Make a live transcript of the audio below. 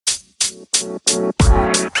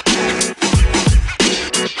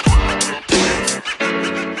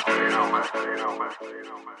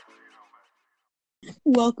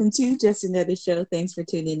Welcome to just another show. Thanks for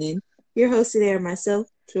tuning in. Your hosts today are myself,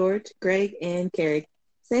 George, Greg, and Carrick.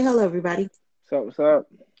 Say hello, everybody. What's up?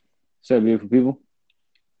 What's up, beautiful people?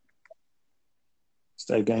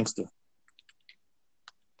 Stay gangster.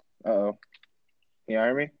 Uh-oh. Can you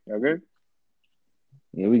hear me? Y'all good?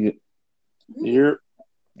 Yeah, we good. Here.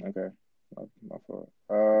 Okay. My fault.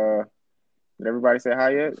 Did everybody say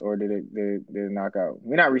hi yet, or did it knock out?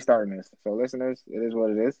 We're not restarting this, so listeners, it is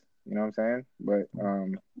what it is. You know what I'm saying? But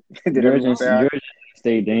did everyone say hi? George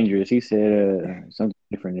stay dangerous. He said something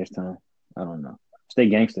different this time. I don't know. Stay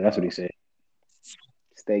gangster. That's what he said.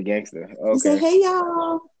 Stay gangster. He said, Okay. hey,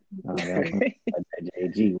 y'all. Oh, that's that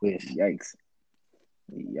JG wish. Yikes.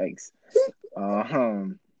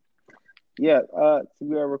 Yeah. So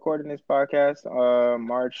we are recording this podcast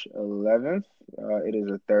March 11th. It is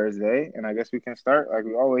a Thursday, and I guess we can start like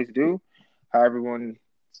we always do. How everyone's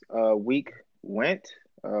week went.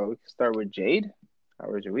 We can start with Jade. How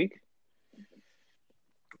was your week?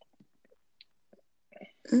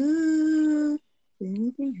 Did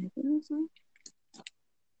anything happen or something?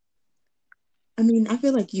 I mean, I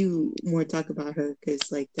feel like you more talk about her because,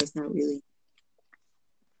 like, that's not really.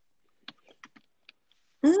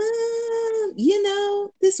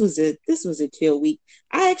 This was a chill week.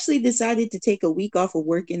 I actually decided to take a week off of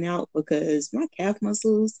working out because my calf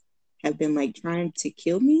muscles have been like trying to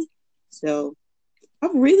kill me. So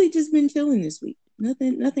I've really just been chilling this week.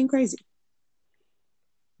 Nothing crazy.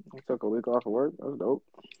 I took a week off of work. That was dope.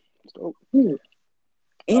 That's dope.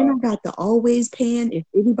 And I got the Always Pan. If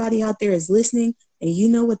anybody out there is listening and you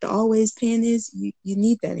know what the Always Pan is, you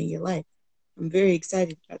need that in your life. I'm very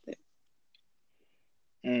excited about that.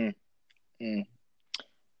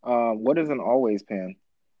 What is an Always Pan?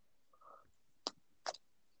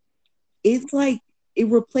 It's like it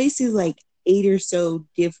replaces like 8 or so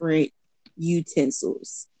different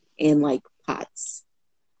utensils and like pots.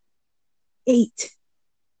 8.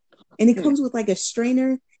 And it comes with like a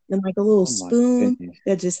strainer and like a little spoon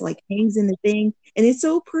that just like hangs in the thing. And it's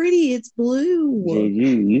so pretty. It's blue.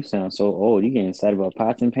 JG, you sound so old. You getting excited about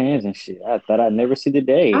pots and pans and shit. I thought I'd never see the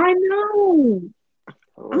day. I know.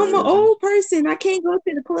 I'm an old person. I can't go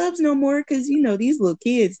to the clubs no more because, these little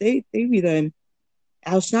kids, they be done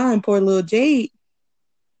outshine poor little Jade.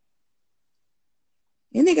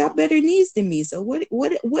 And they got better knees than me. So what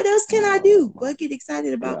else can I do but get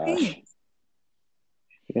excited about pants?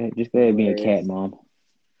 Just go ahead and be a cat mom.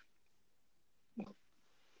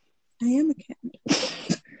 I am a cat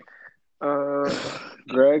mom.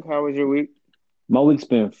 Greg, how was your week? My week's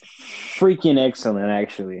been freaking excellent,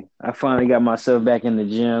 actually. I finally got myself back in the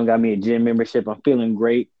gym, got me a gym membership. I'm feeling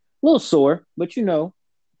great. A little sore, but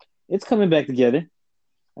it's coming back together.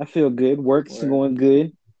 I feel good. Work's going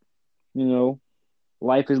good.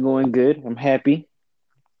 Life is going good. I'm happy.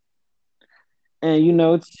 And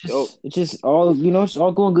it's just all it's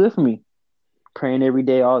all going good for me. Praying every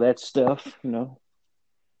day, all that stuff,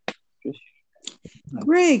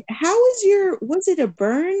 Greg, was it a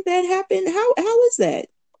burn that happened? How is that?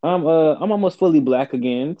 I'm almost fully black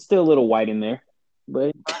again. It's still a little white in there,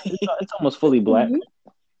 but it's almost fully black. I'm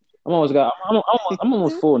almost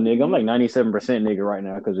full nigga. I'm like 97% nigga right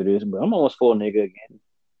now because of this, but I'm almost full nigga again.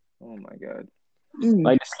 Oh my god!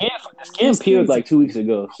 Like the skin peeled like 2 weeks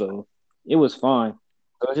ago, so it was fine.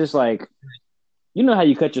 So it's just like, you know how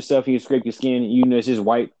you cut yourself and you scrape your skin, it's just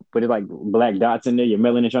white, but it's like black dots in there. Your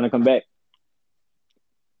melanin trying to come back.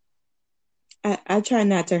 I try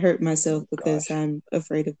not to hurt myself because I'm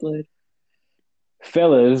afraid of blood.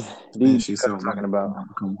 Fellas, these are what I'm talking about.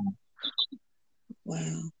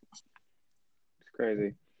 Wow. It's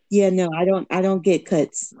crazy. Yeah, no, I don't get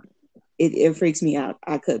cuts. It freaks me out.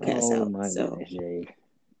 I could pass out. My so goodness, Jade.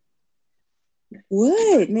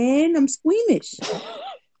 What, man? I'm squeamish.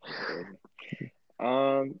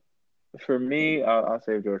 For me, I'll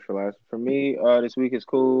save George for last. For me, this week is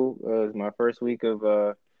cool. It's my first week of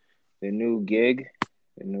the new gig,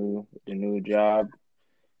 the new job,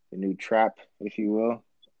 the new trap, if you will.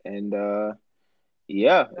 And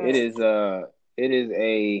it is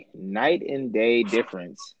a night and day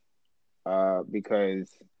difference.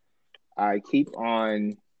 Because I keep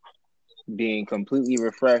on being completely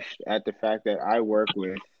refreshed at the fact that I work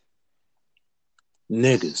with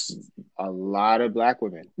niggas. A lot of black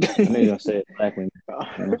women. I know you're gonna say black women.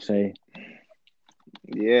 I'm gonna say.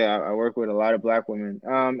 Yeah, I work with a lot of black women.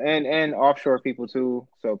 And offshore people too.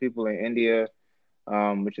 So people in India,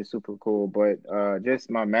 which is super cool. But just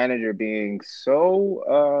my manager being so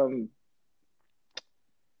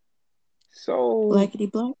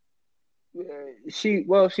blackity black. she's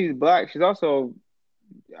black. She's also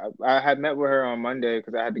I had met with her on Monday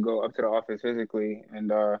because I had to go up to the office physically,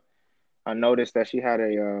 and I noticed that she had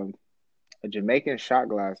a Jamaican shot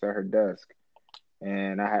glass at her desk.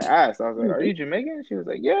 And I had asked, I was like, "Are you Jamaican?" She was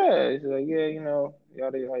like, "Yeah." She's like, "Yeah, yada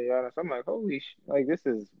yada yada." So I'm like, "Holy like this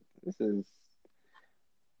is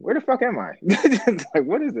where the fuck am I? Like,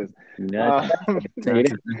 what is this?" That's Um, say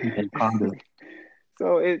that.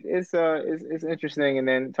 so it's interesting. And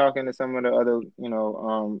then talking to some of the other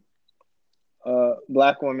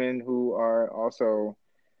black women who are also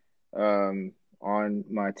on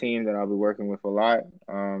my team that I'll be working with a lot.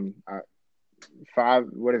 Five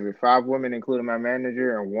women, including my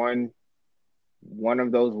manager, and one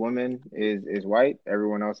of those women is white.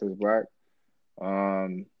 Everyone else is black.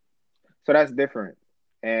 Um, so that's different.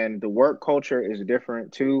 And the work culture is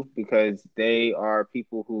different too because they are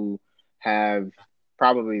people who have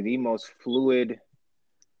probably the most fluid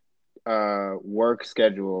work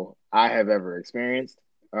schedule I have ever experienced.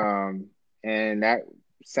 Um, and that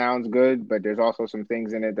sounds good, but there's also some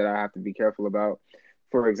things in it that I have to be careful about.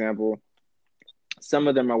 For example, some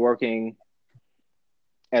of them are working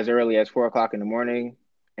as early as 4 o'clock in the morning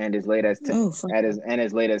and as late as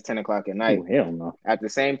as late as 10 o'clock at night. Oh, hell no. At the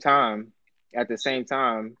same time,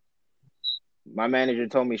 my manager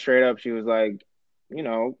told me straight up, she was like,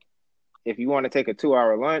 if you want to take a 2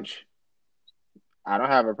 hour lunch, I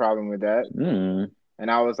don't have a problem with that.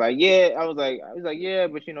 And I was like, yeah, yeah,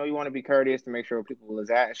 but you want to be courteous to make sure people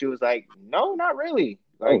is at. And she was like, no, not really.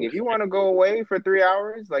 Like, if you want to go away for 3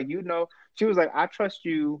 hours, like, she was like, I trust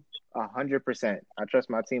you 100%. I trust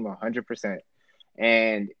my team 100%.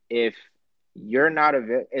 And if you're not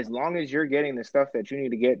as long as you're getting the stuff that you need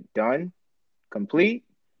to get done, complete,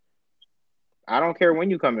 I don't care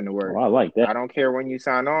when you come into work. I like that. I don't care when you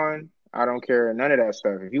sign on. I don't care none of that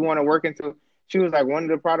stuff. If you want to work into, she was like one of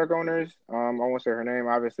the product owners. I won't say her name,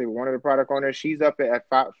 obviously, but one of the product owners. She's up at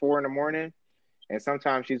 4 in the morning, and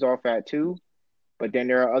sometimes she's off at 2. But then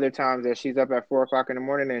there are other times that she's up at 4 o'clock in the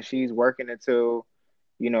morning and she's working until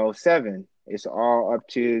 7. It's all up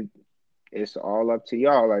to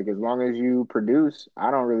y'all. Like, as long as you produce,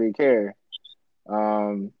 I don't really care.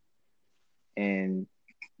 And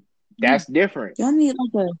that's different. Y'all need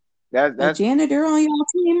like a janitor on y'all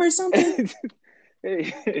team or something.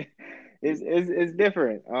 It's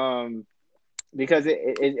different. Because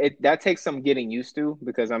it that takes some getting used to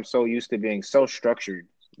because I'm so used to being so structured.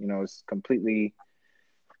 It's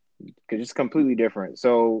completely different.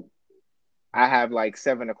 So I have like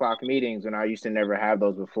 7 o'clock meetings when I used to never have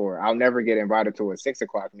those before. I'll never get invited to a 6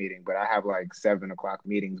 o'clock meeting, but I have like 7 o'clock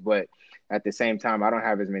meetings. But at the same time, I don't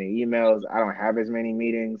have as many emails. I don't have as many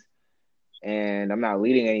meetings. And I'm not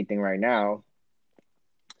leading anything right now.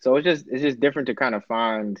 So it's just different to kind of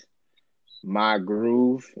find my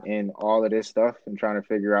groove in all of this stuff and trying to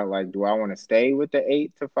figure out, like, do I want to stay with the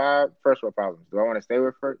 8 to 5? First world problems. Do I want to stay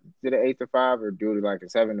with the 8 to 5 or do like a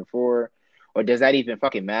 7 to 4? Or does that even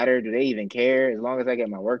fucking matter? Do they even care as long as I get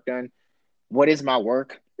my work done? What is my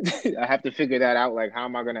work? I have to figure that out. Like, how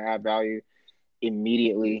am I going to add value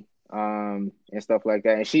immediately and stuff like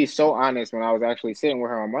that? And she's so honest. When I was actually sitting with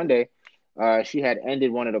her on Monday, she had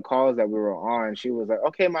ended one of the calls that we were on. She was like,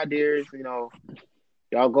 okay, my dears,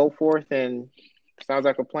 y'all go forth and sounds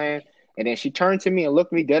like a plan. And then she turned to me and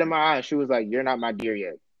looked me dead in my eye and she was like, you're not my dear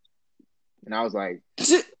yet. And I was like,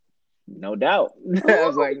 no doubt. I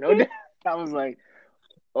was like, no doubt. I was like,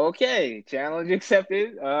 okay, challenge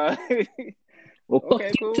accepted. Okay,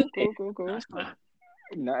 cool.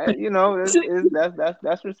 Nah,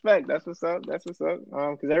 that's respect. That's what's up.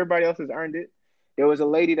 Because everybody else has earned it. There was a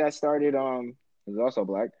lady that started, who's also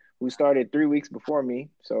black, who started 3 weeks before me.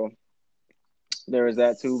 So there is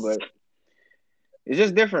that too, but it's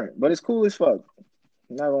just different. But it's cool as fuck.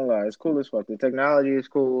 I'm not gonna lie, it's cool as fuck. The technology is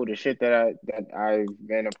cool. The shit that I've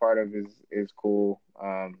been a part of is cool.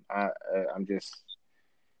 I'm just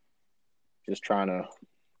trying to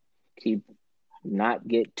not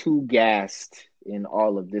get too gassed in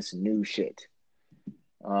all of this new shit.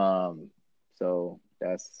 So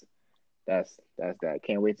that's that.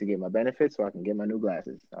 Can't wait to get my benefits so I can get my new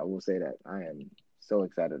glasses. I will say that I am so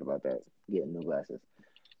excited about that, getting new glasses.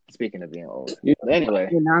 Speaking of being old, but anyway,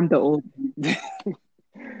 and I'm the old.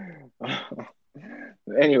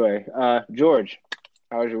 Anyway, George,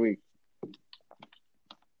 how was your week?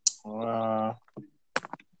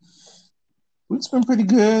 Week's been pretty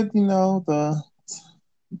good. The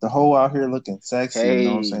hoe out here looking sexy. Hey. You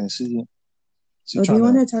know what I'm saying? She do you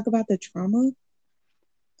want to talk about the trauma?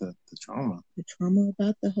 The trauma. The trauma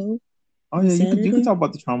about the hoe? Oh yeah, you can talk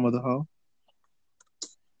about the trauma of the hoe.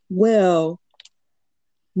 Well,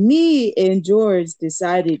 me and George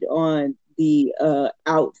decided on the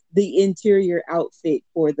interior outfit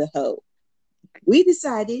for the hoe. We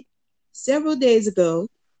decided several days ago,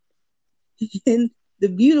 and the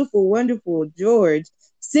beautiful, wonderful George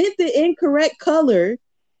sent the incorrect color.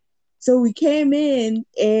 So we came in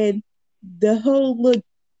and the hoe looked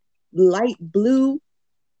light blue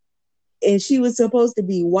and she was supposed to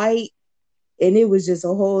be white, and it was just a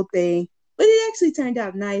whole thing. But it actually turned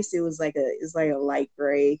out nice. It's like a light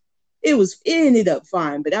gray. It ended up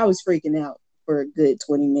fine, but I was freaking out for a good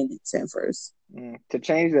 20 minutes at first. To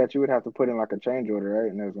change that, you would have to put in like a change order,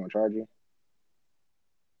 right? And it was going to charge you.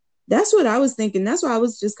 That's what I was thinking. That's why I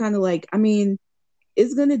was just kind of like, I mean,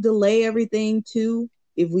 it's going to delay everything too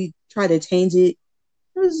if we try to change it.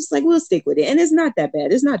 I was just like, we'll stick with it. And it's not that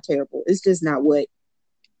bad. It's not terrible. It's just not what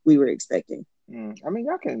we were expecting. I mean,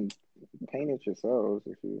 y'all can paint it yourselves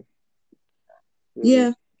if you.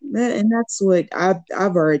 Yeah, that's what I've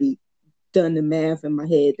already done the math in my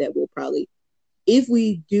head that we'll probably, if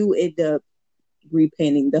we do end up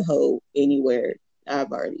repainting the hoe anywhere,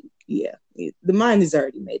 the mind is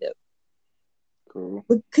already made up. Cool.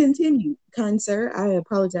 But continue, kind sir. I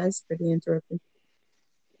apologize for the interruption.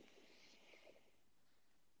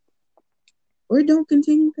 Or don't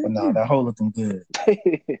continue. But no, that hoe looking good.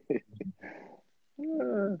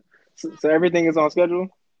 So everything is on schedule?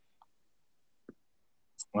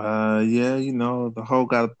 Yeah, the hoe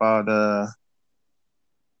got about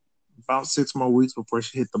 6 more weeks before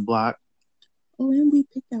she hit the block. Oh, and we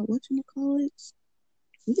picked out whatchamacallit.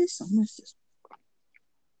 We did so much this.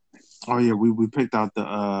 Oh yeah, we picked out the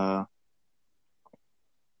how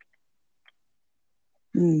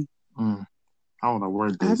would I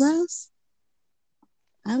word this? Eyebrows?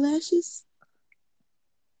 Eyelashes?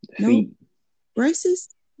 Feet. Nope. Braces?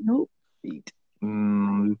 Nope. Feet.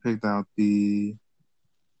 We picked out the.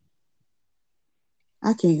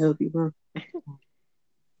 I can't help you, bro.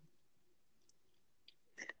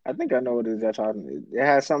 I think I know what it is that talking. It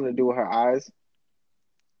has something to do with her eyes.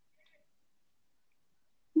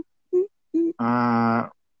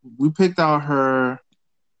 We picked out her.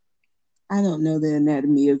 I don't know the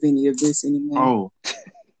anatomy of any of this anymore.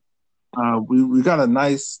 Oh, we got a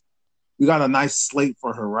nice slate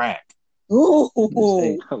for her rack. Oh,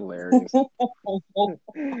 hilarious!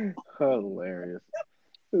 Hilarious.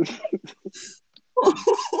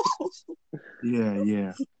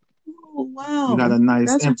 Yeah. Oh, wow. We got a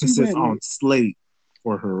nice emphasis on slate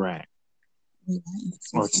for her rack.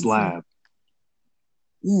 Or slab.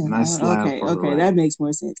 Yeah. Nice slab. Okay, that makes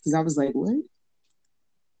more sense because I was like, what?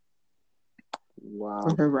 Wow.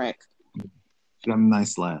 For her rack. She got a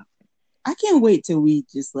nice slab. I can't wait till we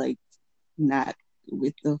just like not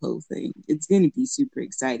with the whole thing. It's going to be super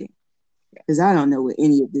exciting because I don't know what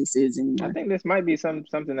any of this is anymore. I think this might be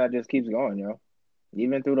something that just keeps going,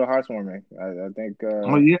 even through the heartwarming. I think.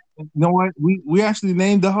 Oh yeah, you know what? We actually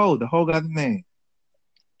named the hoe. The hoe got the name.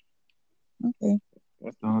 Okay.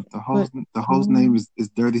 The hoe's name is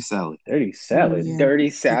Dirty Sally. Dirty Sally. Yeah. Dirty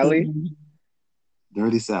Sally.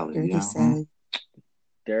 Dirty Sally. Dirty yeah. Sally.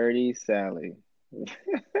 Dirty Sally.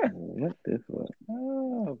 What the fuck?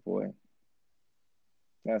 Oh boy,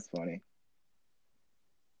 that's funny.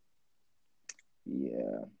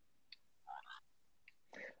 Yeah.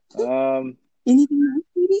 Anything else,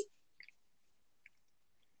 baby?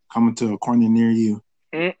 Coming to a corner near you.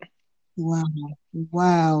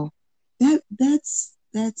 Wow. That's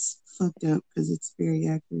fucked up because it's very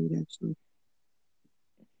accurate, actually.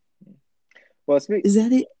 Well, is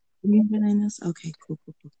that it? Okay, cool.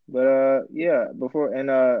 But yeah, before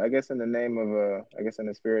and I guess in the name of in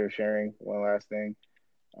the spirit of sharing, one last thing.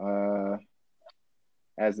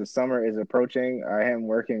 As the summer is approaching, I am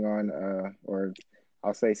working on or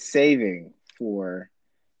I'll say saving for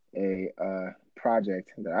a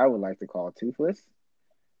project that I would like to call Toothless,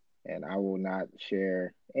 and I will not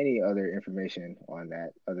share any other information on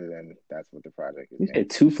that other than that's what the project is. You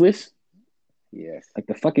said Toothless? Yes. Like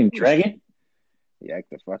the fucking dragon? Yeah, like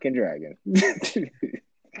the fucking dragon.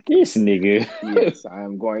 This nigga. Yes, I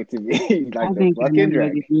am going to be like the fucking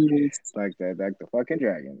dragon. Like the fucking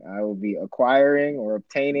dragon. I will be acquiring or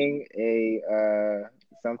obtaining a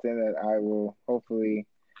something that I will hopefully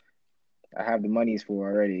I have the monies for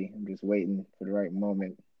already. I'm just waiting for the right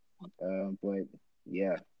moment. But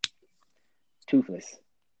yeah. Toothless.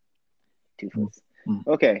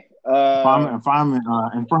 Okay. If I'm in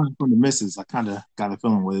front of the missus, I kind of got a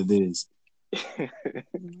feeling what it is. Yeah,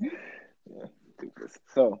 Toothless.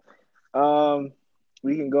 So,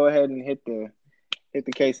 we can go ahead and hit the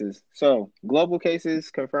cases. So, global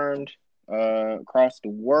cases confirmed across the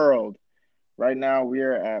world. Right now, we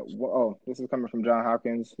are at this is coming from Johns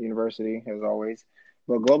Hopkins University, as always.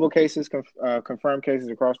 But global cases, confirmed cases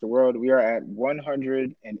across the world, we are at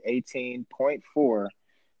 118.4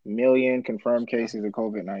 million confirmed cases of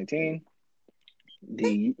COVID-19.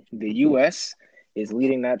 The U.S. is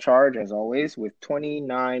leading that charge, as always, with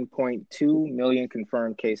 29.2 million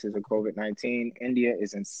confirmed cases of COVID-19. India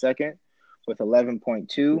is in second with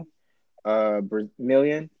 11.2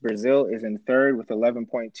 million. Brazil is in third with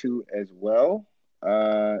 11.2 as well.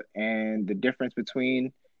 And the difference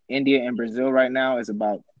between India and Brazil right now is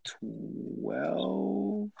about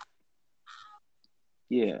 12.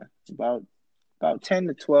 Yeah, about 10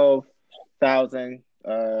 to 12,000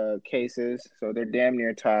 cases. So they're damn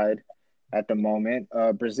near tied at the moment.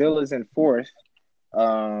 Brazil is in fourth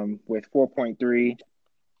with 4.3.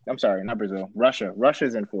 I'm sorry, not Brazil. Russia.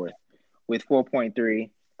 Russia's in fourth with 4.3.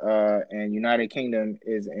 And United Kingdom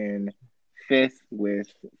is in fifth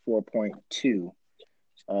with 4.2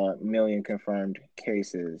 million confirmed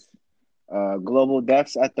cases. Global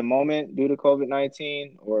deaths at the moment due to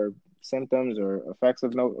COVID-19 or symptoms or effects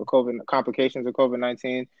of COVID, complications of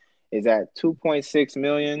COVID-19 is at 2.6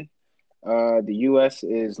 million. The U.S.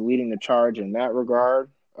 is leading the charge in that regard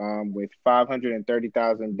with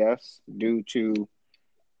 530,000 deaths due to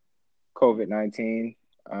COVID-19.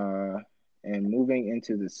 And moving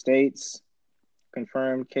into the states,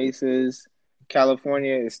 confirmed cases,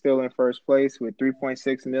 California is still in first place with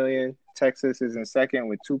 3.6 million. Texas is in second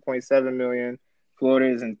with 2.7 million.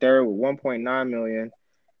 Florida is in third with 1.9 million.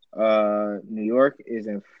 New York is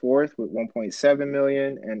in fourth with 1.7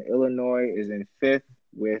 million. And Illinois is in fifth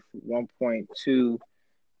with 1.2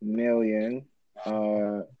 million.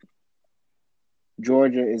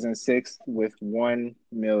 Georgia is in sixth with 1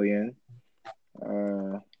 million.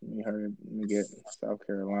 Let me get South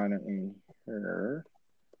Carolina in here.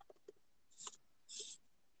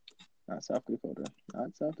 Not South Dakota.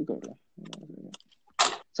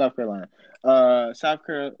 South Carolina.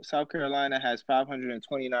 South Carolina has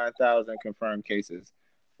 529,000 confirmed cases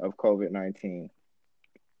of COVID-19.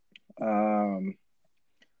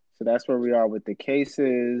 So that's where we are with the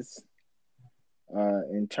cases.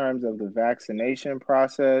 In terms of the vaccination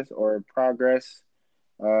process or progress,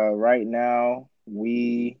 right now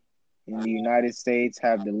we in the United States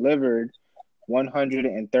have delivered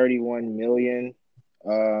 131 million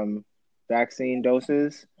vaccine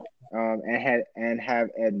doses and have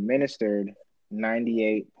administered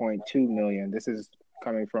 98.2 million. This is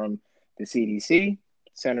coming from the CDC,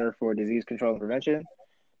 Center for Disease Control and Prevention.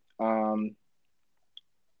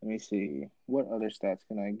 Let me see. What other stats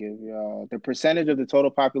can I give y'all? The percentage of the total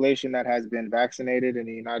population that has been vaccinated in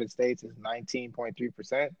the United States is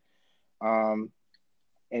 19.3%.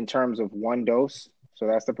 In terms of one dose. So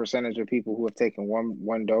that's the percentage of people who have taken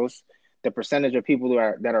one dose. The percentage of people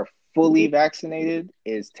that are fully vaccinated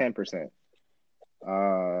is 10%.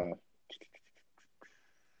 Let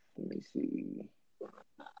me see.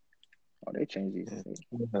 Oh, they changed these.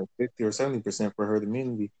 50 or 70% for herd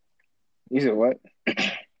immunity. You said what?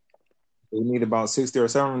 We need about 60 or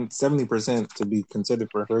 70% to be considered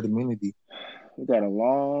for herd immunity. We got a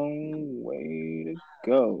long way to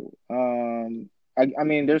go. I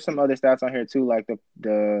mean, there's some other stats on here too, like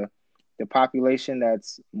the population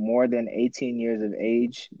that's more than 18 years of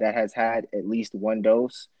age that has had at least one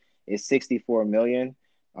dose is 64 million.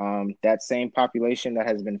 That same population that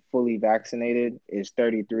has been fully vaccinated is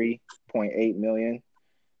 33.8 million.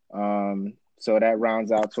 So that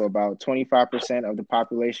rounds out to about 25% of the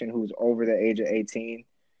population who's over the age of 18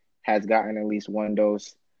 has gotten at least one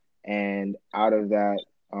dose. And out of that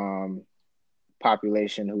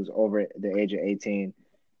population who's over the age of 18,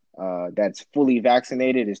 that's fully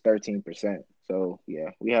vaccinated is 13%. So,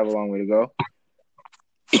 yeah, we have a long way to go.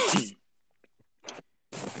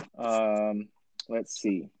 Let's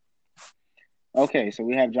see. Okay, so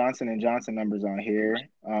we have Johnson & Johnson numbers on here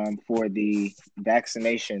for the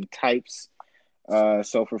vaccination types.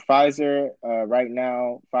 So for Pfizer, right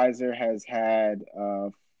now, Pfizer has had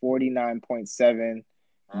 49.7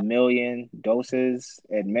 million doses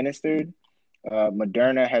administered.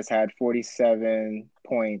 Moderna has had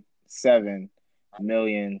 47.7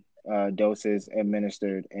 million doses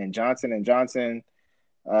administered. And Johnson & Johnson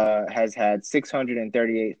has had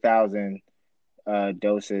 638,000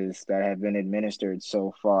 doses that have been administered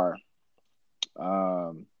so far.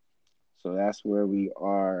 So that's where we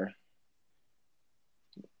are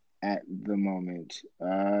at the moment.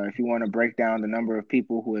 If you want to break down the number of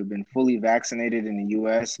people who have been fully vaccinated in the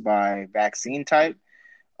U.S. by vaccine type,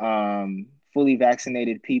 fully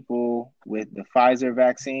vaccinated people with the Pfizer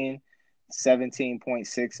vaccine,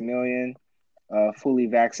 17.6 million. Fully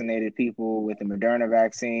vaccinated people with the Moderna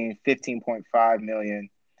vaccine, 15.5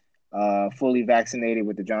 million. fully vaccinated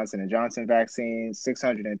with the Johnson & Johnson vaccine,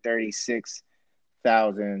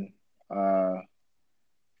 636,000.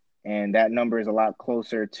 And that number is a lot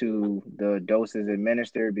closer to the doses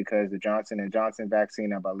administered because the Johnson & Johnson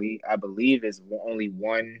vaccine, I believe is only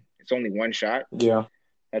one. It's only one shot Yeah.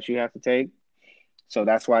 that you have to take. So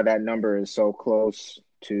that's why that number is so close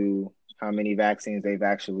to how many vaccines they've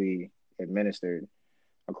actually administered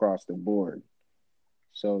across the board.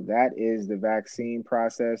 So that is the vaccine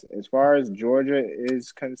process. As far as Georgia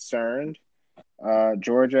is concerned,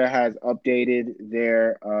 Georgia has updated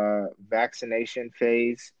their vaccination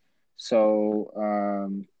phase. So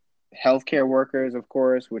healthcare workers, of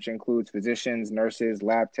course, which includes physicians, nurses,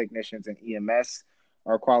 lab technicians, and EMS,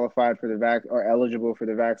 are qualified for are eligible for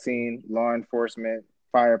the vaccine. Law enforcement,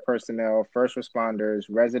 fire personnel, first responders,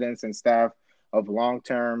 residents and staff of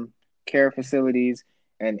long-term care facilities,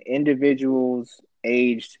 and individuals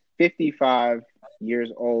aged 55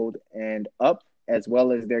 years old and up, as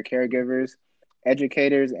well as their caregivers,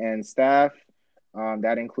 educators, and staff.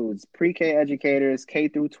 That includes pre-K educators, K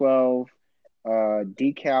through 12,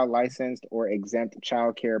 decal licensed or exempt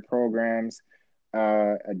childcare programs,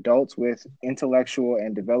 adults with intellectual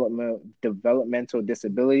and developmental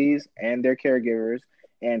disabilities and their caregivers,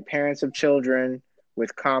 and parents of children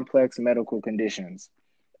with complex medical conditions.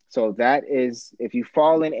 So that is, if you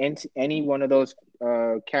fall in any one of those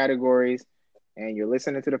categories and you're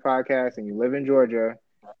listening to the podcast and you live in Georgia,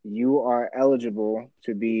 you are eligible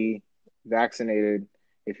to be vaccinated.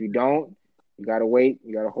 If you don't, you got to wait,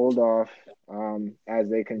 you got to hold off as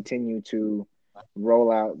they continue to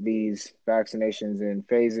roll out these vaccinations in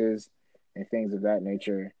phases and things of that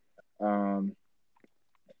nature. And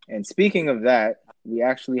speaking of that, we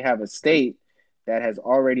actually have a state that has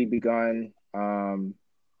already begun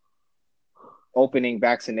opening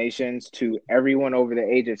vaccinations to everyone over the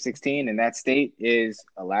age of 16, and that state is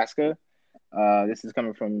Alaska. This is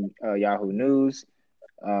coming from Yahoo News.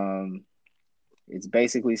 It's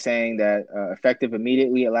basically saying that effective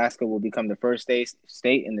immediately, Alaska will become the first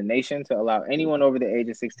state in the nation to allow anyone over the age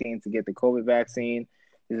of 16 to get the COVID vaccine.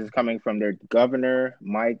 This is coming from their governor,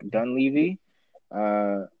 Mike Dunleavy.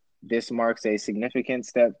 This marks a significant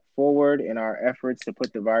step forward in our efforts to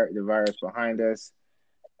put the virus behind us.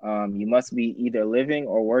 You must be either living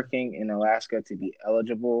or working in Alaska to be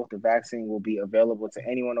eligible. The vaccine will be available to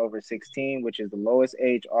anyone over 16, which is the lowest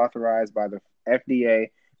age authorized by the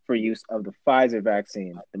FDA for use of the Pfizer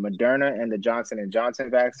vaccine. The Moderna and the Johnson & Johnson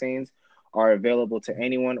vaccines are available to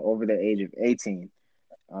anyone over the age of 18.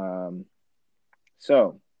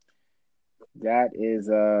 So that is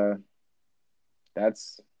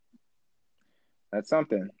that's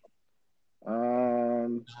something.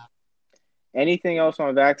 Anything else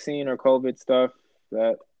on vaccine or COVID stuff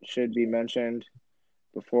that should be mentioned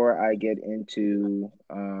before I get into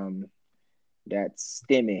that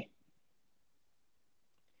STEMI?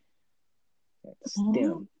 That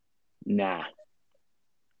STEM. Nah.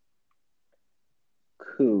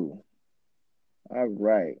 Cool. All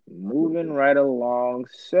right. Moving right along.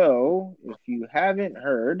 So, if you haven't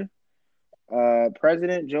heard,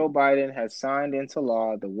 President Joe Biden has signed into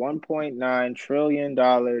law the $1.9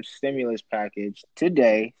 trillion stimulus package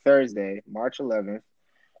today, Thursday, March 11th,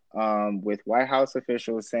 with White House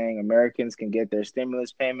officials saying Americans can get their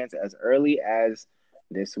stimulus payments as early as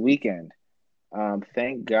this weekend.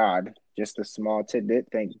 Thank God, just a small tidbit,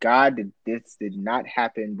 thank God that this did not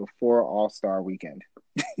happen before All-Star Weekend.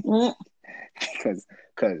 Because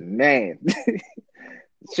man,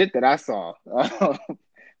 shit that I saw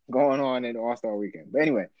going on in All-Star Weekend. But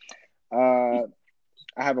anyway, I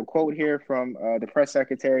have a quote here from the press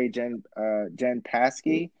secretary, Jen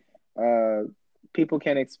Psaki. People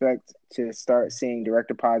can expect to start seeing direct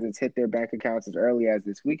deposits hit their bank accounts as early as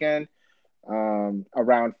this weekend.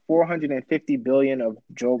 Around $450 billion of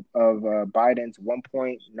Biden's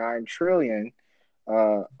 $1.9 trillion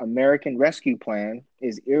American Rescue Plan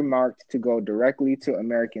is earmarked to go directly to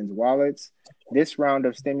Americans' wallets. This round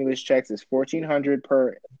of stimulus checks is $1,400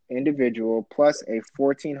 per individual plus a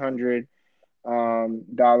 $1,400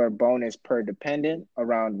 dollar bonus per dependent.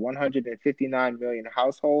 Around 159 million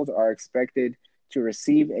households are expected to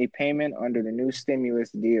receive a payment under the new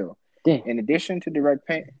stimulus deal. Damn. In addition to direct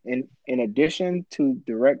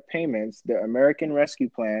payments, the American Rescue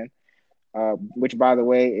Plan, which by the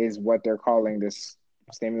way is what they're calling this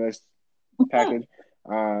stimulus package,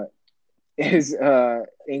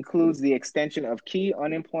 includes the extension of key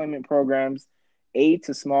unemployment programs, aid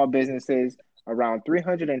to small businesses, around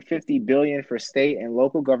 $350 billion for state and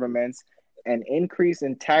local governments, an increase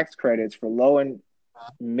in tax credits for low and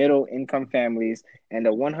middle income families, and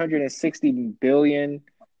a $160 billion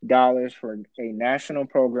for a national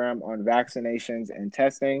program on vaccinations and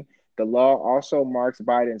testing. The law also marks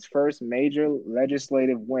Biden's first major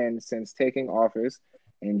legislative win since taking office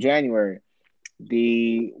in January.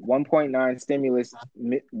 The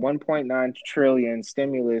 1.9 trillion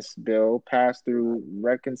stimulus bill passed through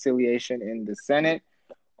reconciliation in the Senate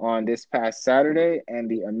on this past Saturday, and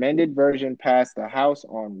the amended version passed the House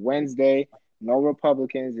on Wednesday. No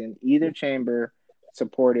Republicans in either chamber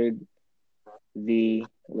supported the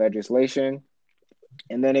legislation.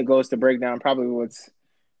 And then it goes to break down probably what's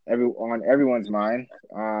on everyone's mind.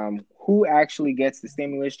 Who actually gets the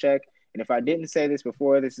stimulus check? And if I didn't say this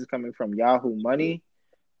before, this is coming from Yahoo Money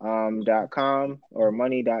 .com or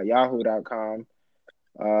money.yahoo.com.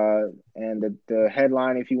 And the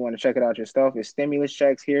headline, if you want to check it out yourself, is stimulus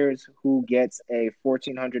checks. Here's who gets a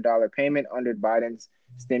 $1,400 payment under Biden's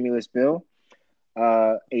stimulus bill.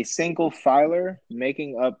 A single filer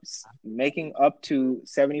making up to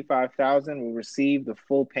 $75,000 will receive the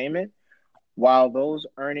full payment, while those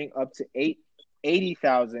earning up to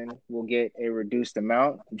 $80,000 will get a reduced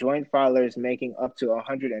amount. Joint filers making up to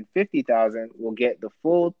 $150,000 will get the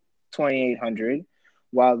full $2,800,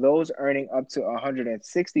 while those earning up to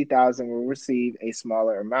 $160,000 will receive a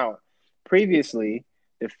smaller amount. Previously,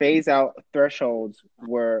 the phase-out thresholds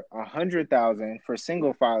were $100,000 for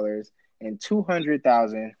single filers and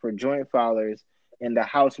 $200,000 for joint filers in the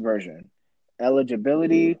House version.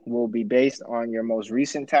 Eligibility will be based on your most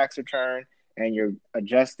recent tax return and your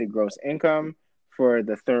adjusted gross income. For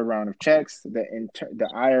the third round of checks, the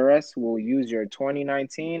IRS will use your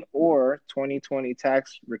 2019 or 2020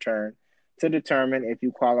 tax return to determine if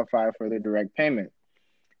you qualify for the direct payment.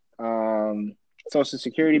 Social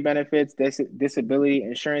Security benefits, disability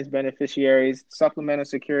insurance beneficiaries, supplemental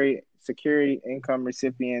security income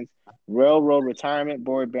recipients, Railroad Retirement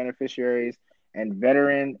Board beneficiaries, and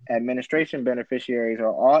Veteran Administration beneficiaries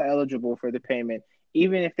are all eligible for the payment,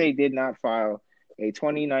 even if they did not file a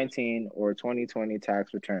 2019 or 2020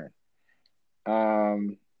 tax return.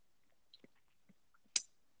 One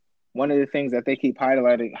of the things that they keep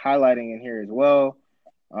highlighting in here as well,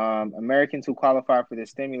 Americans who qualify for the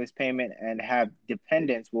stimulus payment and have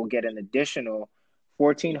dependents will get an additional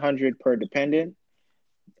 $1,400 per dependent.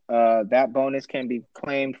 That bonus can be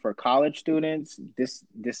claimed for college students,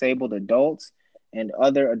 disabled adults, and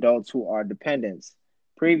other adults who are dependents.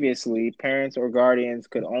 Previously, parents or guardians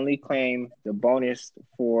could only claim the bonus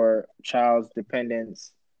for child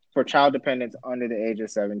dependents under the age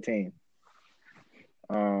of 17.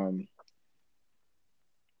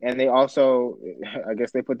 And they also, I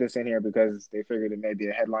guess they put this in here because they figured it may be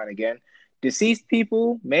a headline again. Deceased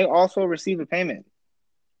people may also receive a payment.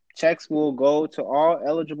 Checks will go to all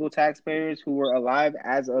eligible taxpayers who were alive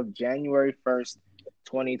as of January 1st,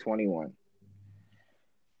 2021.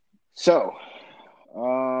 So,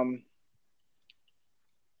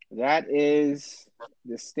 that is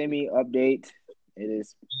the STEMI update. It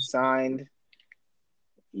is signed.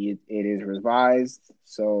 It is revised.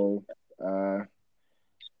 So,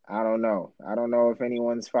 I don't know. I don't know if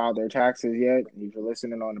anyone's filed their taxes yet. If you're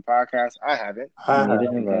listening on the podcast, I haven't.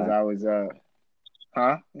 Because I was,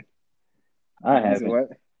 huh? I haven't. What?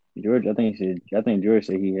 George, I think George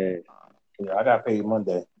said he had. Yeah, I got paid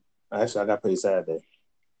Monday. Actually, I got paid Saturday.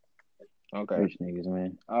 Okay. Rich niggas,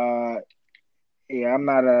 man. Yeah, I'm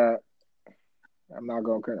not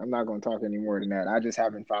gonna talk any more than that. I just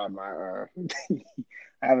haven't filed my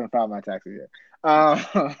I haven't filed my taxes yet.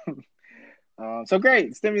 So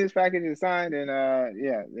great, stimulus package is signed, and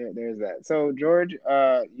there's that. So George,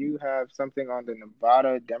 you have something on the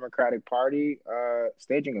Nevada Democratic Party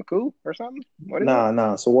staging a coup or something? What is it?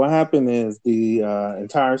 Nah. So what happened is the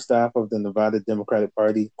entire staff of the Nevada Democratic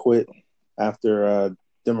Party quit after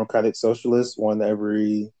Democratic Socialists won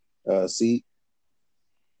every seat.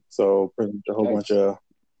 So pretty much a whole bunch of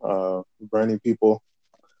Bernie people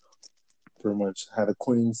pretty much had a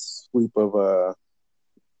clean sweep of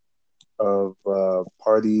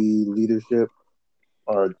party leadership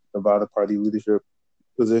or Nevada party leadership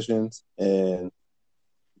positions, and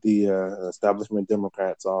the establishment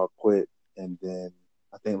Democrats all quit. And then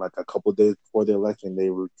I think like a couple of days before the election,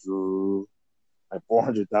 they withdrew like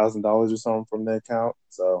 $400,000 or something from their account.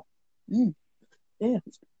 So yeah,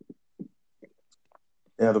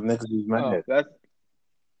 the niggas is mad.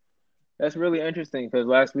 That's really interesting because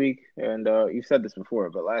last week, and you said this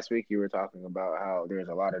before, but last week you were talking about how there's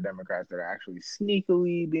a lot of Democrats that are actually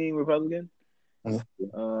sneakily being Republican. So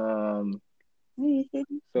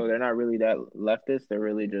they're not really that leftist. They're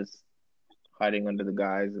really just hiding under the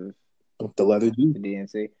guise of the letter D. The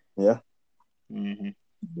DNC. Yeah.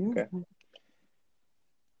 Mm-hmm. Okay.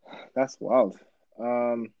 That's wild.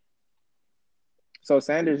 So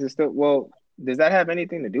Sanders is still well. Does that have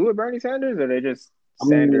anything to do with Bernie Sanders, or they just I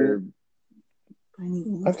mean, Sanders?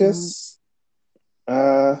 I guess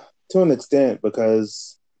to an extent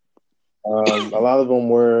because a lot of them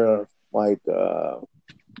were like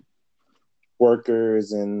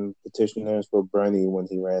workers and petitioners for Bernie when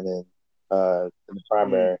he ran in the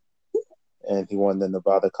primary, and he won the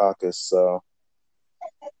Nevada caucus. So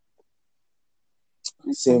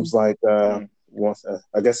it seems like once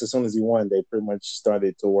I guess as soon as he won, they pretty much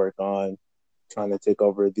started to work on trying to take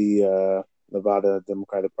over the Nevada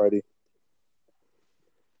Democratic Party.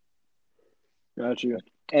 Got you.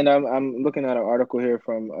 And I'm looking at an article here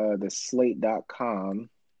from the Slate.com,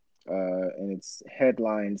 and it's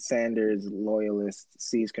headline: Sanders loyalist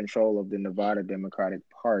seize control of the Nevada Democratic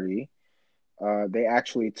Party. They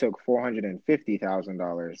actually took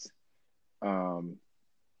 $450,000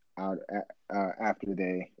 out after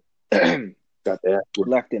they Got that.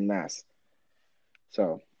 left in mass.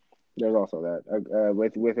 So there's also that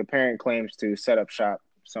with apparent claims to set up shop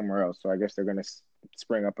somewhere else. So I guess they're going to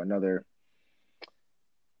spring up another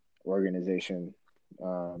organization.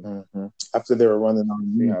 After they were running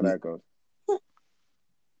on see how that goes.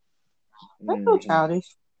 That's so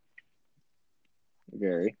childish.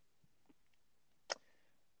 Very.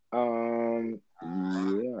 Yeah.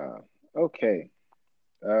 Okay.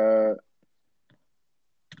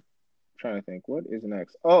 Trying to think, what is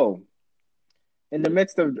next? Oh, in the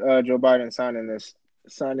midst of Joe Biden signing this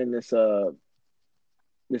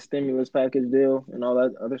this stimulus package deal and all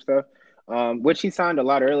that other stuff, which he signed a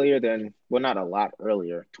lot earlier than, well, not a lot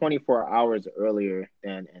earlier, 24 hours earlier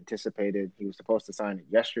than anticipated. He was supposed to sign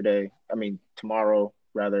it tomorrow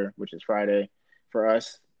rather, which is Friday for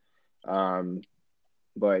us.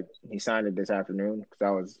 But he signed it this afternoon because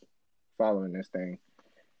I was following this thing.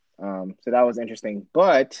 So that was interesting.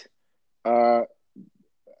 But I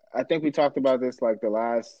think we talked about this like it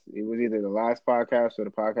was either the last podcast or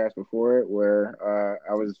the podcast before it, where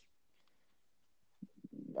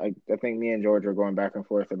I think me and George are going back and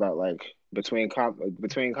forth about like between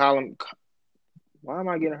column. Why am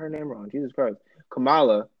I getting her name wrong? Jesus Christ,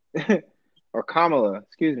 Kamala or Kamala,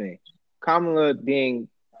 excuse me, Kamala being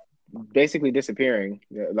basically disappearing.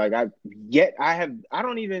 Like have we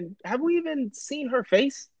even seen her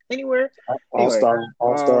face anywhere?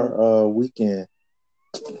 All-Star Weekend.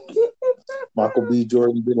 Michael B.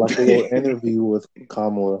 Jordan did like a little interview with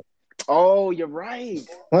Kamala. Oh, you're right.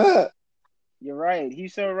 What? You're right.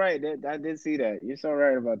 He's so right. I did see that. You're so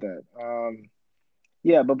right about that.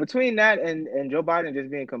 Yeah, but between that and Joe Biden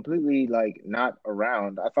just being completely like not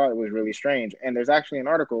around, I thought it was really strange. And there's actually an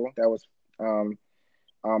article that was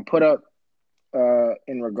put up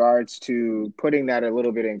in regards to putting that a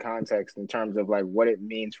little bit in context in terms of like what it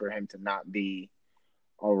means for him to not be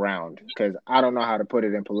around, because I don't know how to put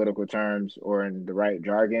it in political terms or in the right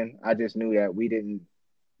jargon. I just knew that we didn't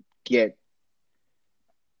get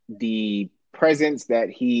the presence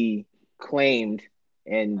that he claimed,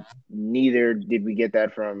 and neither did we get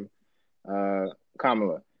that from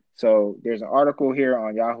Kamala. So there's an article here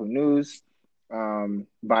on Yahoo News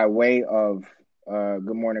by way of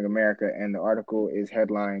Good Morning America, and the article is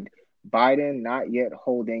headlined, Biden not yet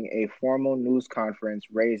holding a formal news conference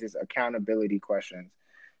raises accountability questions.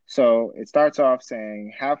 So it starts off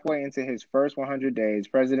saying, halfway into his first 100 days,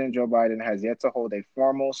 President Joe Biden has yet to hold a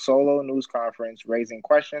formal solo news conference, raising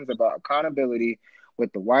questions about accountability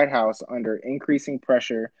with the White House under increasing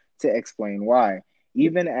pressure to explain why.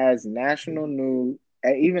 Even as the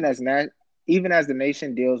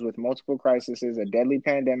nation deals with multiple crises, a deadly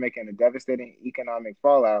pandemic, and a devastating economic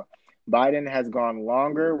fallout, Biden has gone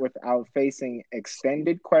longer without facing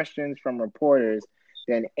extended questions from reporters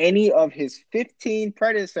than any of his 15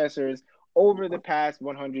 predecessors over the past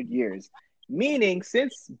 100 years. Meaning,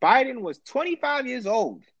 since Biden was 25 years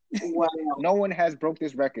old, wow, no one has broke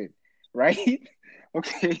this record, right?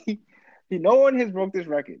 Okay, no one has broke this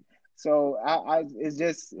record. So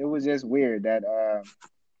it was just weird that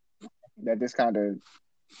that this kind of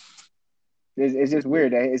it's just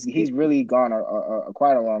weird that he's really gone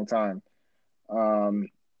quite a long time.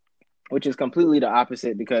 Which is completely the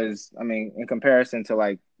opposite, because I mean, in comparison to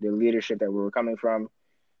like the leadership that we were coming from,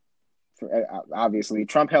 obviously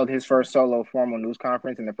Trump held his first solo formal news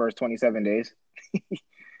conference in the first 27 days.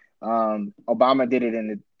 Obama did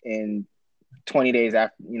it in 20 days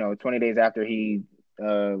after he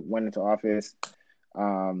went into office.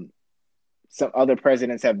 Some other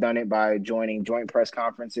presidents have done it by joining joint press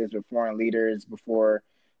conferences with foreign leaders before.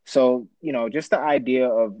 So, just the idea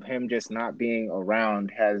of him just not being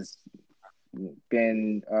around has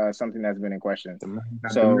been something that's been in question.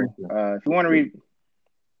 So if you want to read,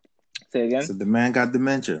 say again. So the man got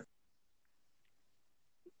dementia.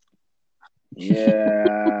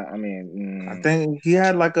 Yeah, I I mean, think he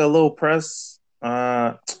had like a little press. It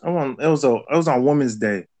was on Women's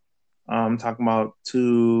Day. Talking about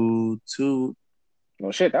well,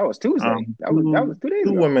 shit, that was Tuesday. um That was two 2 days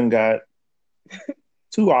two ago. women got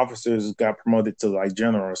two officers got promoted to like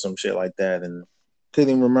general or some shit like that, and couldn't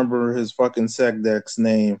even remember his fucking SecDec's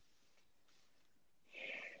name.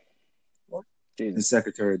 Jesus. His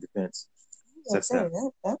Secretary of Defense. That's not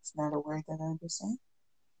a word that I understand.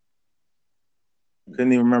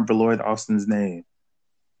 Couldn't even remember Lloyd Austin's name.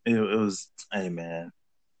 It was, hey man,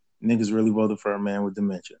 niggas really voted for a man with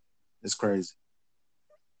dementia. It's crazy.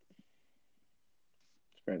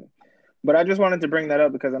 But I just wanted to bring that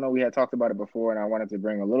up because I know we had talked about it before, and I wanted to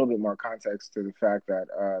bring a little bit more context to the fact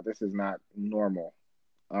that this is not normal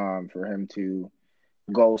for him to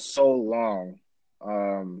go so long,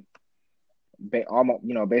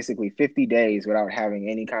 almost basically 50 days without having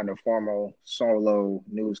any kind of formal solo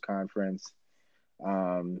news conference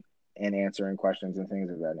and answering questions and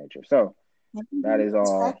things of that nature. So that is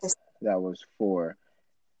all that was for.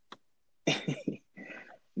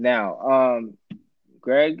 Now,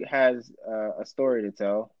 Greg has a story to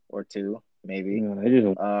tell or two, maybe.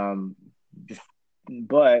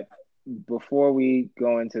 But before we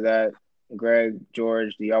go into that, Greg,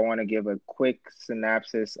 George, do y'all want to give a quick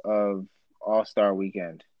synopsis of All-Star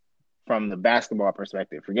Weekend from the basketball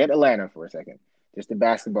perspective? Forget Atlanta for a second, just the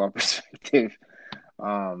basketball perspective.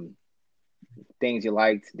 Things you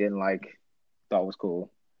liked, didn't like, thought was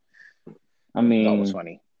cool. I mean, thought was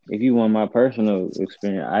funny. If you want my personal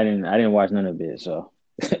experience, I didn't watch none of it, so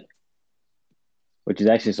which is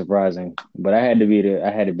actually surprising. But I had to be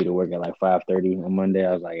to work at like 5:30 on Monday.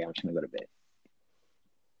 I was like, yeah, I'm just gonna go to bed.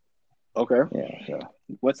 Okay. Yeah. So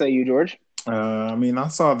what say you, George? I mean, I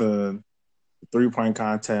saw the 3-point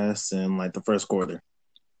contest in like the first quarter,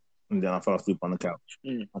 and then I fell asleep on the couch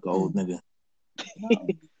like an old nigga.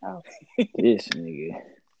 This nigga.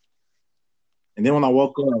 And then when I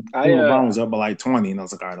woke up, LeBron was up by like 20, and I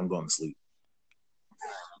was like, all right, I'm going to sleep.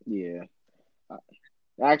 Yeah.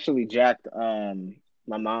 I actually jacked my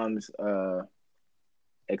mom's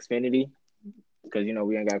Xfinity because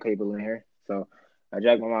we ain't got cable in here. So I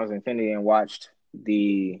jacked my mom's Xfinity and watched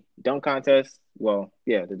the dunk contest. Well,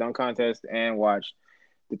 yeah, the dunk contest and watched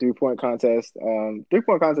the 3-point contest.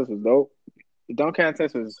 3-point contest was dope. The dunk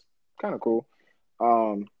contest was kind of cool.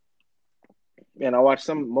 And I watched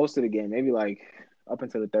most of the game, maybe like up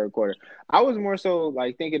until the third quarter. I was more so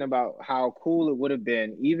like thinking about how cool it would have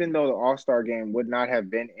been, even though the All-Star game would not have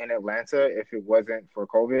been in Atlanta if it wasn't for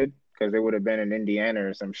COVID, because it would have been in Indiana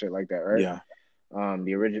or some shit like that, right? Yeah.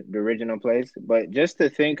 The original place. But just to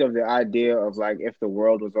think of the idea of like if the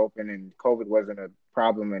world was open and COVID wasn't a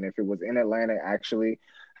problem, and if it was in Atlanta actually,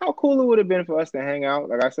 how cool it would have been for us to hang out.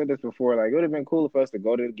 Like I said this before, like it would have been cool for us to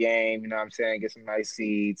go to the game, you know what I'm saying, get some nice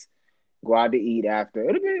seats, go out to eat after.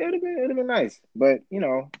 It'd have been nice. But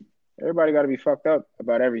everybody got to be fucked up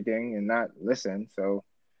about everything and not listen. So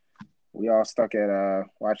we all stuck at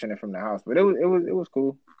watching it from the house. But it was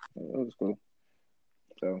cool. It was cool.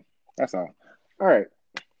 So that's all. All right,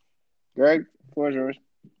 Greg, floor is yours.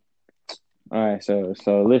 All right, so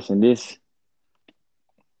listen, this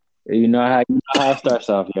you know how it starts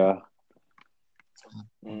off, y'all.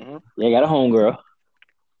 Mm-hmm. Yeah, got a homegirl.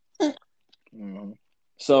 Mm-hmm.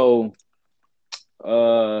 So,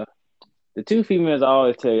 the two females I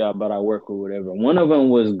always tell y'all about I work or whatever. One of them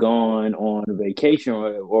was gone on vacation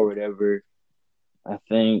or whatever. I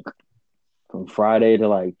think from Friday to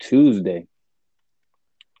like Tuesday.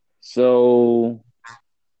 So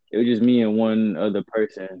it was just me and one other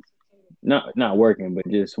person, not working, but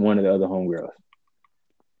just one of the other homegirls.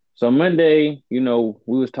 So Monday, we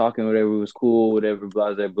was talking, whatever, it was cool, whatever,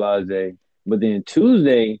 blase. But then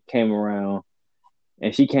Tuesday came around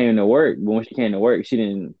and she came to work. But when she came to work, she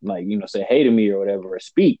didn't say hey to me or whatever or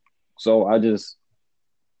speak. So I just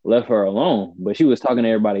left her alone. But she was talking to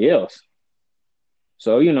everybody else.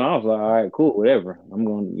 So, I was like, all right, cool, whatever. I'm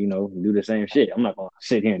going to, do the same shit. I'm not going to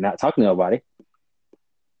sit here and not talk to nobody.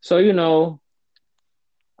 So,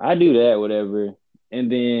 I do that, whatever.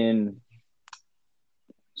 And then,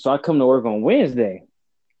 so I come to work on Wednesday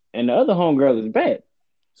and the other homegirl is back.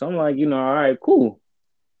 So I'm like, all right, cool.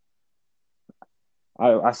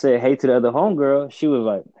 I said hey to the other homegirl. She was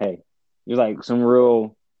like, hey. It was like some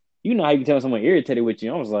real, how you can tell someone irritated with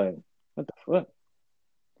you. I was like, what the fuck?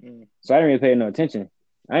 So I didn't really pay no attention.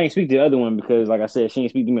 I ain't speak to the other one because, like I said, she didn't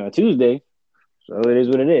speak to me on Tuesday. So it is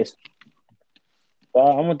what it is.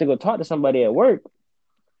 I went to go talk to somebody at work.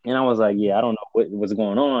 And I was like, yeah, I don't know what was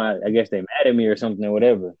going on. I guess they mad at me or something or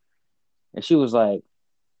whatever. And she was like,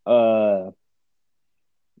 nah,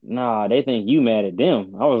 they think you mad at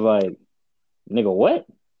them. I was like, nigga, what?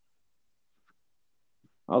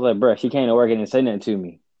 I was like, bro, she came to work and didn't say nothing to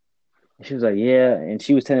me. And she was like, yeah. And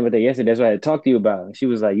she was telling me about that yesterday. That's what I had to talk to you about. And she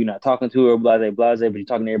was like, you're not talking to her, blase, blase, but you're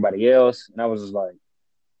talking to everybody else. And I was just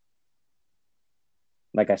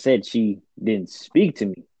like I said, she didn't speak to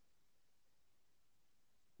me.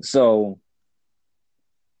 So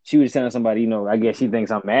she was telling somebody, I guess she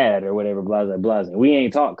thinks I'm mad or whatever, blase, blase. We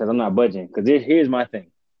ain't talk because I'm not budging. Because here's my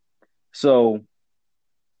thing. So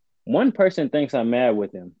one person thinks I'm mad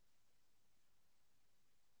with him.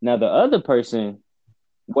 Now the other person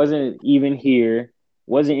wasn't even here,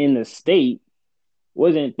 wasn't in the state,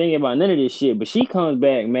 wasn't thinking about none of this shit, but she comes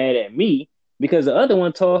back mad at me because the other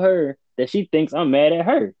one told her that she thinks I'm mad at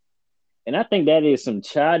her. And I think that is some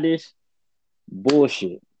childish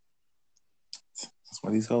bullshit. That's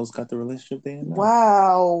why these hoes got the relationship they in now.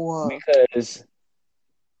 Wow. Because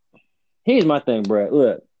here's my thing, bro.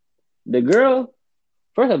 Look, the girl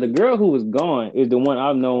who was gone is the one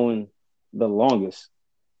I've known the longest.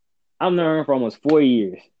 I've known her for almost 4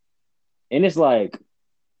 years. And it's like,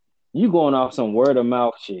 you going off some word of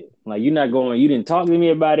mouth shit. Like, you didn't talk to me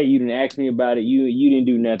about it. You didn't ask me about it. You didn't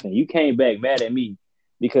do nothing. You came back mad at me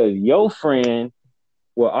because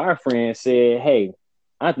our friend said, hey,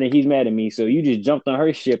 I think he's mad at me. So you just jumped on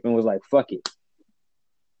her ship and was like, fuck it.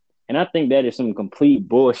 And I think that is some complete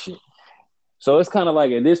bullshit. So it's kind of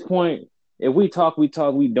like at this point, if we talk, we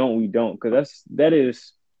talk. We don't. Because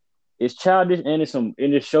it's childish and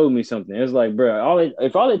it just showed me something. It's like, bro,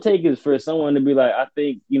 if all it takes is for someone to be like, I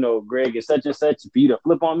think, Greg is such and such, for you to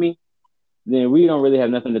flip on me, then we don't really have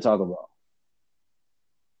nothing to talk about.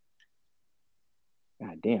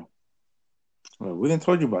 God damn. Well, we didn't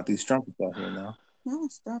told you about these strumpets out here now. No,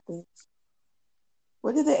 stop it.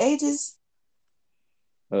 What are the ages?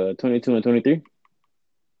 22 and 23.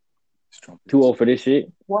 Strumpets. Too old for this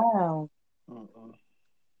shit. Wow.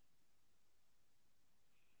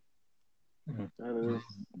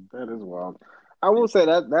 That is wild. I will say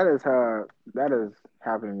that has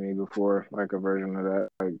happened to me before, like a version of that.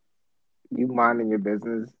 Like you minding your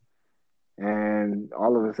business and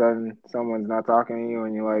all of a sudden someone's not talking to you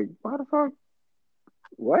and you're like, why the fuck?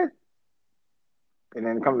 What? And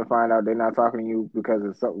then come to find out they're not talking to you because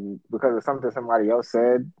of something somebody else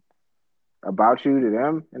said about you to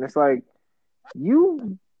them. And it's like,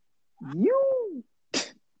 you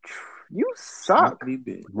suck.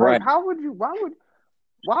 Right. Like, why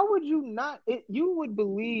would you not? You would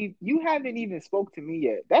believe you haven't even spoke to me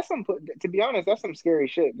yet. To be honest, that's some scary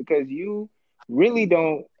shit because you really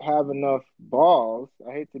don't have enough balls.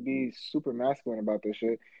 I hate to be super masculine about this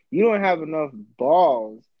shit. You don't have enough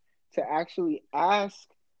balls to actually ask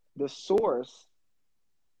the source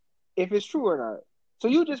if it's true or not. So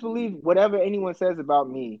you just believe whatever anyone says about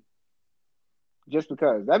me just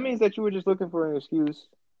because. That means that you were just looking for an excuse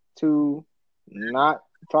to not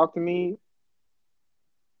talk to me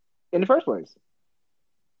in the first place.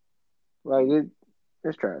 Like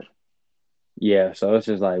it's trash. Yeah, so it's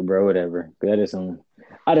just like, bro, whatever. That is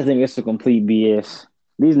I just think it's a complete BS.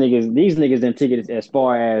 These niggas didn't take it as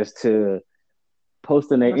far as to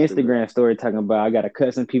posting their Instagram story talking about I gotta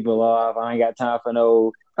cut some people off. I ain't got time for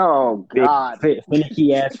no God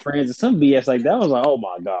finicky ass friends or some BS like that. I was like, oh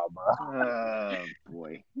my god, bro. Oh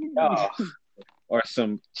boy. Oh. Or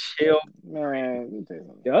some chill. Man,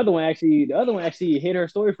 the other one actually hit her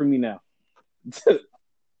story for me now.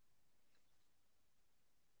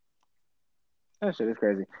 That shit is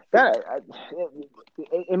crazy.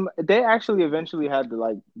 They actually eventually had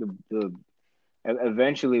the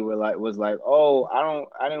eventually was like, oh,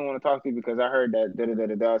 I didn't want to talk to you because I heard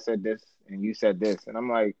that da said this and you said this, and I'm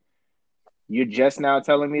like, you're just now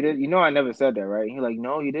telling me this? I never said that, right? And he's like,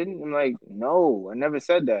 no, you didn't. I'm like, no, I never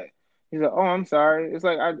said that. He's like, oh, I'm sorry. It's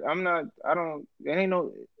like I'm not. I don't. It ain't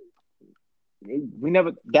no. We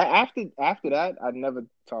never that after that. I never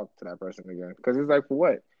talked to that person again because it's like, for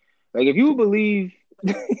what? Like, if you believe,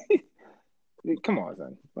 come on,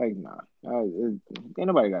 son. Like, nah, ain't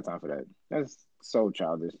nobody got time for that. That's so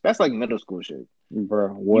childish. That's like middle school shit, bro.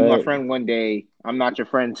 What? You my friend one day. I'm not your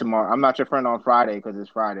friend tomorrow. I'm not your friend on Friday because it's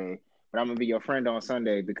Friday, but I'm gonna be your friend on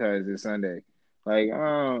Sunday because it's Sunday. Like,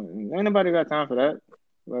 ain't nobody got time for that.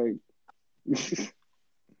 Like, I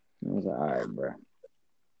was like, all right, bro.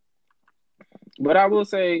 But I will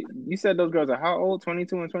say, you said those girls are how old?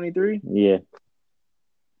 22 and 23? Yeah.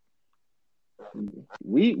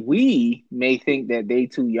 We may think that they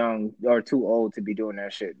too young or too old to be doing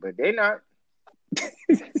that shit, but they not.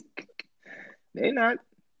 They not.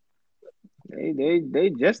 They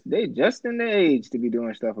just in the age to be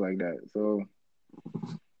doing stuff like that. So,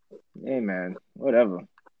 hey man, whatever.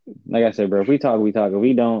 Like I said, bro, if we talk, we talk. If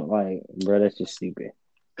we don't, like, bro, that's just stupid.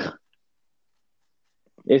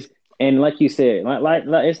 It's and like you said, like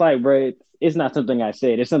it's like, bro, it's not something I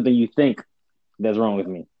said. It's something you think that's wrong with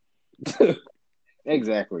me.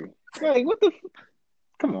 Exactly. Like, what the?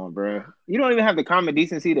 Come on, bro. You don't even have the common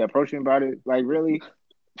decency to approach me about it. Like, really?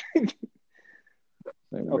 Like,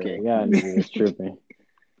 Okay. bro, y'all niggas tripping.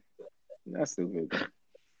 That's stupid.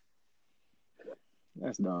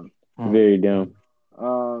 That's dumb. Very dumb.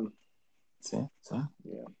 See?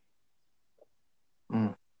 Yeah.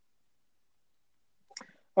 Mm.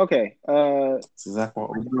 Okay. That's exactly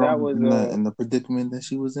what That was in the predicament that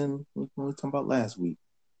she was in when we were talking about last week.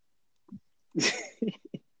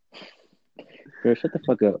 Girl, shut the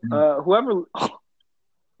fuck up.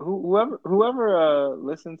 Whoever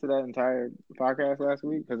listened to that entire podcast last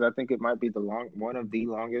week, because I think it might be one of the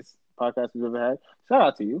longest podcasts we've ever had. Shout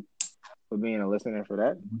out to you for being a listener for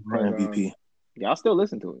that. MVP. Y'all still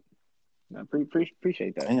listen to it. I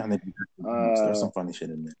appreciate that. And y'all niggas, there's some funny shit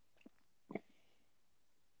in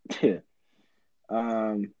there.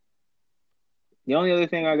 The only other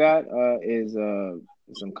thing I got is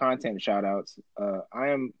some content shout outs. As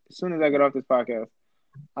soon as I get off this podcast,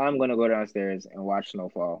 I'm gonna go downstairs and watch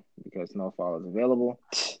Snowfall because Snowfall is available.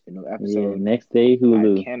 The new episode. Yeah, next day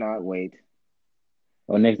Hulu. I cannot wait.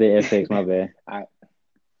 Oh, next day FX, my bad. I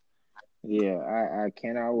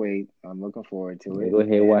cannot wait. I'm looking forward to it. Go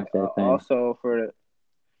ahead and watch that thing.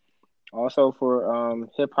 Also for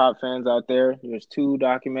hip hop fans out there, there's 2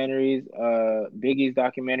 documentaries. Biggie's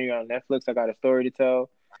documentary on Netflix, I Got a Story to Tell.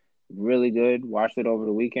 Really good. Watched it over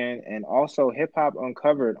the weekend. And also Hip Hop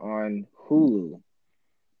Uncovered on Hulu.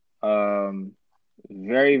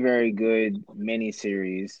 Very, very good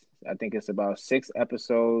miniseries. I think it's about 6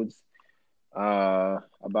 episodes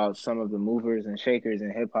about some of the movers and shakers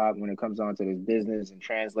in hip hop when it comes on to this business and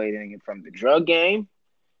translating it from the drug game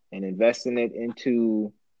and investing it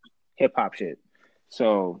into hip hop shit.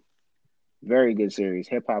 So, very good series.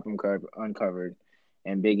 Hip Hop Uncovered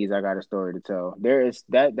and Biggie's I Got a Story to Tell. There is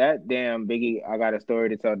that damn Biggie I Got a Story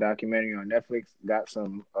to Tell documentary on Netflix. Got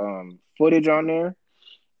some footage on there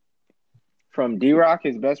from D-Rock,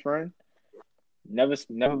 his best friend. Never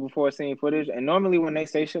before seen footage. And normally when they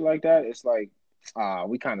say shit like that, it's like,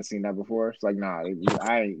 we kind of seen that before. It's like, nah,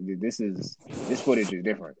 this footage is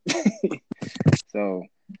different. So,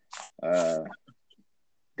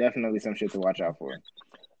 definitely some shit to watch out for.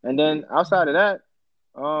 And then outside of that,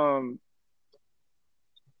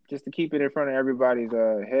 just to keep it in front of everybody's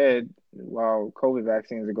head while COVID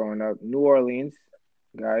vaccines are going up, New Orleans,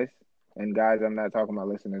 guys, I'm not talking about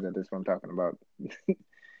listeners at this point, I'm talking about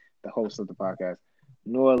the host of the podcast.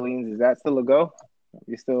 New Orleans, is that still a go?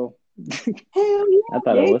 You still? Hell yeah! I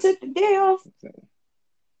thought it was. Took the day off.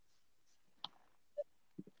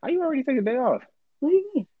 How you already took a day off? What do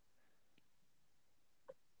you mean?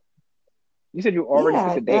 You said you already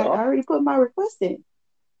took a day off? I already put my request in.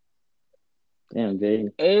 Damn, Jay.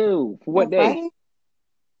 Ew, for what day?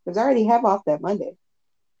 Because I already have off that Monday.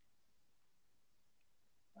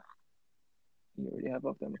 You already have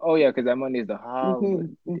off that. Oh yeah, because that Monday is the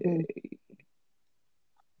holiday.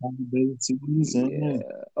 Yeah.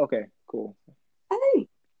 Okay, cool. Hey.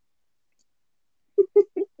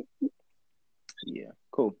 Yeah,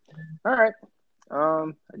 cool. All right.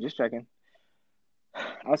 Just checking.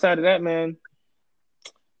 Outside of that, man,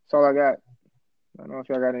 that's all I got. I don't know if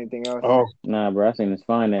y'all got anything else. Oh, nah, bro. I seen this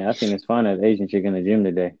fine Asian chick in the gym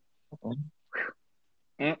today.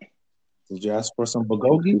 Did you ask for some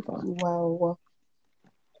bulgogi? Wow.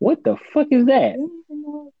 What the fuck is that?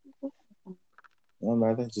 No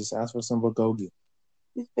matter. Just ask for some bulgogi.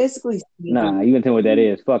 It's basically. Nah, you can tell me what that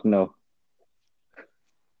is. Fuck no.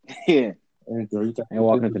 Yeah. Hey, girl, you Ain't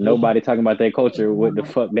walking to nobody talking about their culture. What the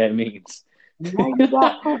fuck that means? Now you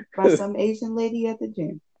got punched by some Asian lady at the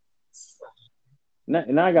gym.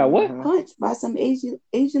 Now I got what? Punched by some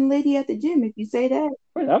Asian lady at the gym. If you say that,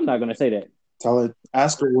 I'm not gonna say that. tell her,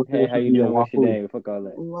 ask her what Hey, how you doing? What's your day? Fuck all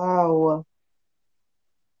that. Wow.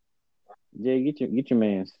 Jay, get your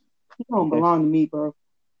mans. You don't belong to me, bro.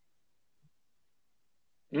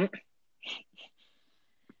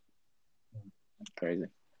 Crazy.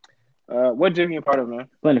 What gym you a part of, man?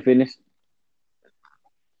 Planet Fitness.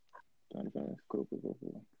 Cool.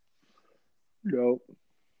 Dope.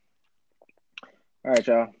 All right,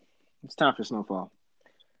 y'all. It's time for Snowfall.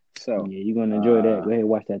 So yeah, you're gonna enjoy that. Go ahead and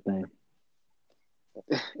watch that thing.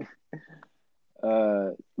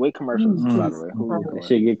 Wait commercials, by the way. That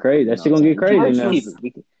shit get crazy. That shit gonna get crazy now.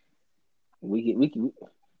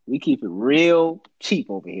 We keep it real cheap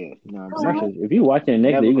over here. You know what I'm saying? If you watching it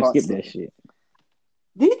next day, you can skip that shit.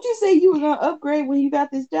 Did you say you were gonna upgrade when you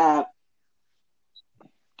got this job?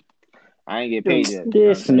 I ain't get paid yet.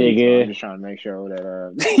 This So nigga. I'm just trying to make sure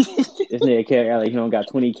that This nigga care like he don't got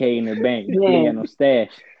 $20K in the bank. He ain't got no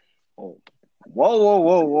stash. Whoa.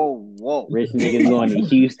 Rich niggas going to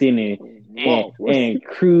Houston and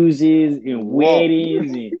cruises and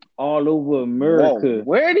weddings and all over America. Whoa.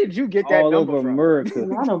 Where did you get that all number over from? America.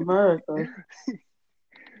 Not America.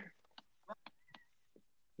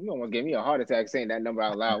 You almost gave me a heart attack saying that number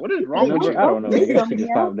out loud. What is wrong with you? I don't know, nigga. That shit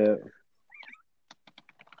just popped up.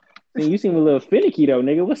 See, you seem a little finicky though,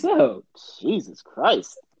 nigga. What's up? Jesus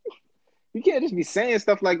Christ. You can't just be saying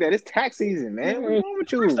stuff like that. It's tax season, man. What's wrong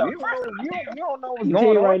with you? You don't know what's I'm going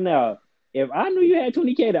tell you on. Right now, if I knew you had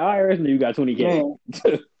 20K, the IRS knew you got 20K.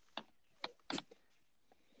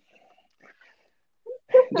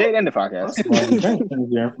 Jade, end the podcast. Well, you can't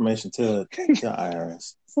send your information to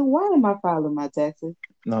IRS. So why am I filing my taxes?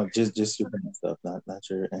 No, just your bank stuff, not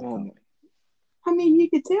your income. I mean, you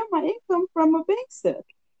could tell my income from my bank stuff.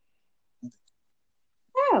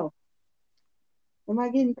 How? Am I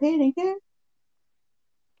getting paid in cash?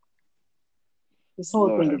 This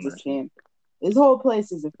whole thing is a scam. This whole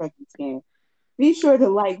place is a fucking scam. Be sure to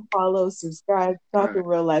like, follow, subscribe, talk in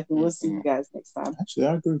real life, and we'll see you guys next time. Actually,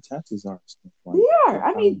 I agree. Taxes are. They are.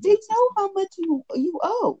 I mean, they know how much you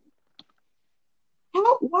owe.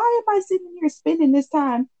 Why am I sitting here spending this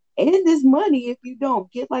time and this money if you don't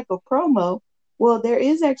get like a promo? Well, there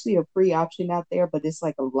is actually a free option out there, but it's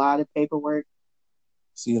like a lot of paperwork.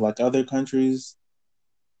 See, like other countries,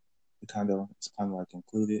 it's kind of like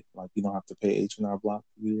included. Like you don't have to pay H&R Block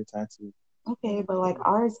to do your taxes. Okay, but like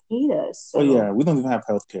ours hate us. So. Oh yeah, we don't even have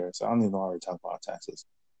health care, so I don't even already talk about taxes.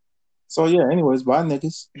 So yeah, anyways, bye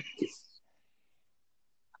niggas.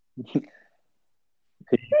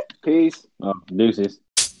 Peace. Oh, deuces.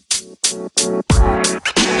 You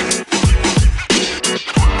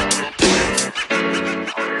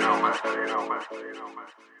know, man.